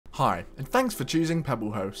Hi, and thanks for choosing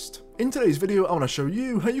PebbleHost. In today's video, I want to show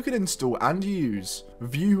you how you can install and use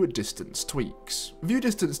ViewDistanceTweaks.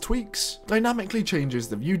 ViewDistanceTweaks dynamically changes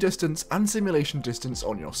the view distance and simulation distance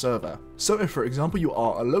on your server. So if, for example, you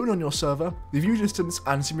are alone on your server, the view distance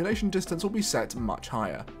and simulation distance will be set much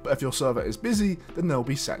higher. But if your server is busy, then they'll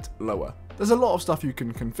be set lower. There's a lot of stuff you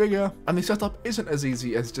can configure, and the setup isn't as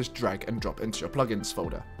easy as just drag and drop into your plugins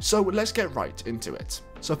folder. So let's get right into it.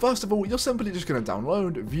 So first of all, you're simply just going to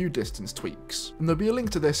download ViewDistanceTweaks, and there'll be a link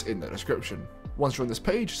to this in the description. Once you're on this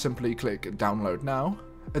page, simply click download now,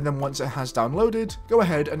 and then once it has downloaded, go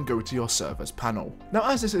ahead and go to your server's panel. Now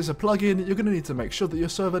as this is a plugin, you're going to need to make sure that your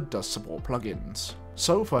server does support plugins.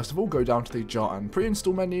 So first of all, go down to the jar and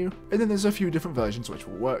pre-install menu, and then there's a few different versions which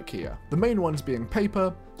will work here. The main ones being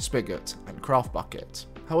Paper, Spigot, and Craft Bucket.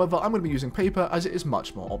 However, I'm going to be using Paper as it is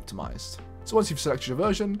much more optimized. So once you've selected your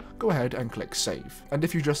version, go ahead and click save. And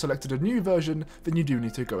if you just selected a new version, then you do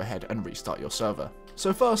need to go ahead and restart your server.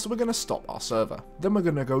 So first, we're going to stop our server. Then we're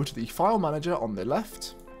going to go to the file manager on the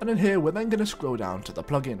left, and in here, we're then going to scroll down to the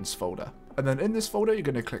plugins folder. And then in this folder, you're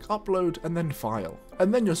going to click upload and then file.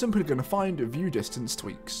 And then you're simply going to find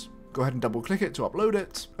ViewDistanceTweaks. Go ahead and double click it to upload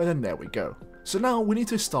it, and then there we go. So now we need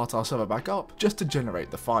to start our server back up just to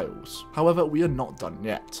generate the files. However, we are not done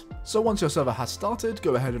yet. So once your server has started,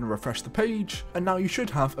 go ahead and refresh the page, and now you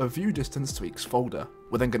should have a ViewDistanceTweaks folder.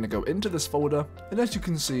 We're then going to go into this folder, and as you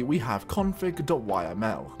can see, we have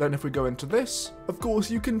config.yml. Then if we go into this, of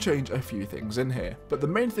course you can change a few things in here, but the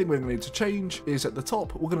main thing we're going to need to change is at the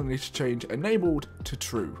top, we're going to need to change enabled to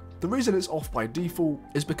true. The reason it's off by default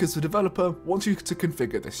is because the developer wants you to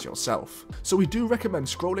configure this yourself. So we do recommend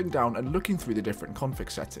scrolling down and looking through the different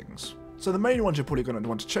config settings. So the main ones you're probably going to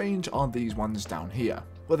want to change are these ones down here,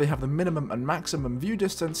 where they have the minimum and maximum view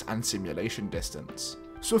distance and simulation distance.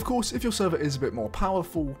 So of course, if your server is a bit more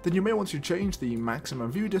powerful, then you may want to change the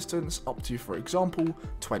maximum view distance up to, for example,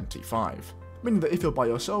 25. Meaning that if you're by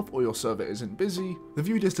yourself or your server isn't busy, the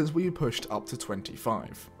view distance will be pushed up to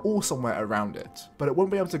 25, or somewhere around it, but it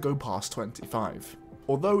won't be able to go past 25.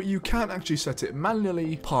 Although you can actually set it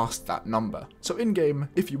manually past that number. So in game,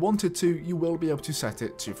 if you wanted to, you will be able to set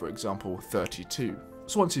it to, for example, 32.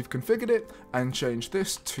 So once you've configured it and changed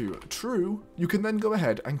this to true, you can then go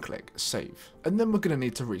ahead and click save. And then we're going to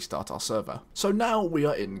need to restart our server. So now we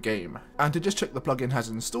are in game, and to just check the plugin has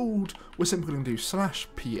installed, we're simply going to do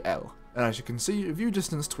 /pl. And as you can see,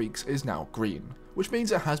 ViewDistanceTweaks is now green, which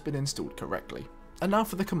means it has been installed correctly. And now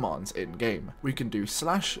for the commands in game, we can do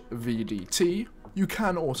 /vdt. You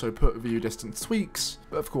can also put ViewDistanceTweaks,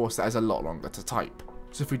 but of course that is a lot longer to type.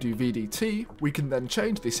 So if we do VDT, we can then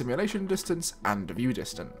change the simulation distance and the view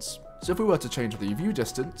distance. So if we were to change the view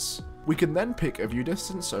distance, we can then pick a view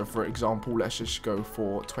distance, so for example, let's just go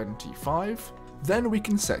for 25. Then we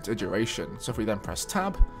can set a duration, so if we then press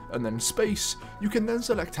tab and then space, you can then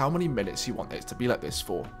select how many minutes you want it to be like this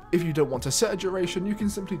for. If you don't want to set a duration, you can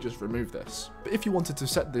simply just remove this. But if you wanted to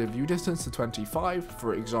set the view distance to 25,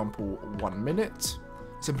 for example 1 minute,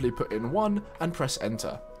 simply put in 1 and press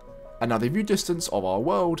enter. And now the view distance of our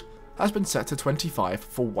world has been set to 25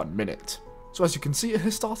 for 1 minute. So as you can see, it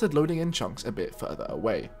has started loading in chunks a bit further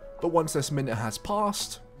away. But once this minute has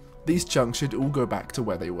passed, these chunks should all go back to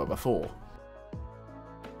where they were before.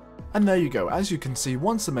 And there you go, as you can see,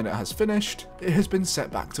 once the minute has finished, it has been set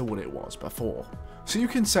back to what it was before. So you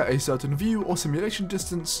can set a certain view or simulation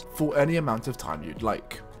distance for any amount of time you'd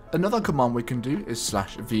like. Another command we can do is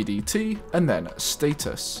 /vdt and then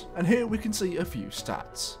status. And here we can see a few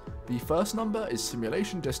stats. The first number is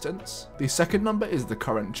simulation distance, the second number is the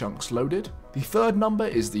current chunks loaded, the third number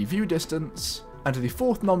is the view distance, and the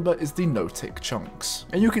fourth number is the no-tick chunks.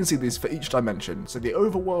 And you can see these for each dimension, so the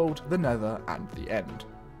overworld, the nether, and the end.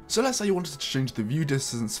 So let's say you wanted to change the view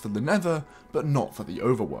distance for the nether, but not for the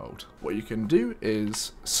overworld. What you can do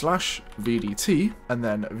is /vdt, and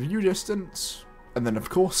then view distance, and then of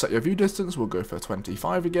course set your view distance, we'll go for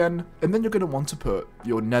 25 again, and then you're going to want to put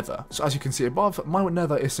your nether. So as you can see above, my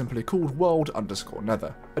nether is simply called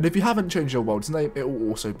world_nether. And if you haven't changed your world's name, it will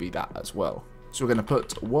also be that as well. So we're going to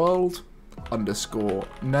put world_nether,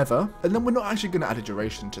 and then we're not actually going to add a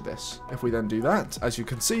duration to this. If we then do that, as you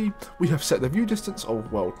can see, we have set the view distance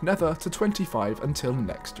of world nether to 25 until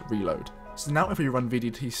next reload. So now if we run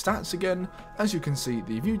VDT stats again, as you can see,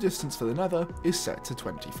 the view distance for the nether is set to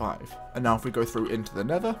 25. And now if we go through into the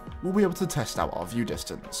nether, we'll be able to test out our view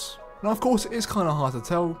distance. Now of course it is kind of hard to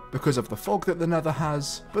tell because of the fog that the nether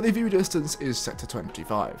has, but the view distance is set to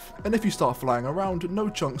 25. And if you start flying around, no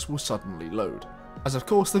chunks will suddenly load. as of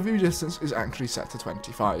course the view distance is actually set to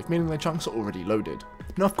 25, meaning the chunks are already loaded.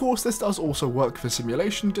 Now of course this does also work for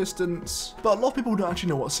simulation distance, but a lot of people don't actually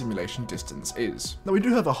know what simulation distance is. Now we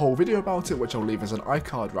do have a whole video about it which I'll leave as an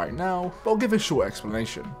iCard right now, but I'll give a short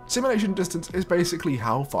explanation. Simulation distance is basically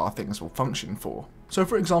how far things will function for. So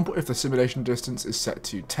for example, if the simulation distance is set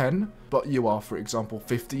to 10, but you are for example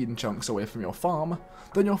 15 chunks away from your farm,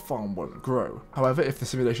 then your farm won't grow. However, if the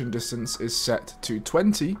simulation distance is set to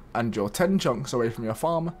 20, and you're 10 chunks away from your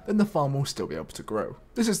farm, then the farm will still be able to grow.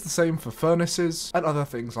 This is the same for furnaces, and other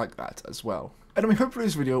things like that as well. Anyway, hopefully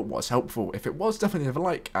this video was helpful. If it was, definitely leave a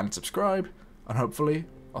like and subscribe, and hopefully,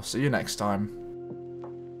 I'll see you next time.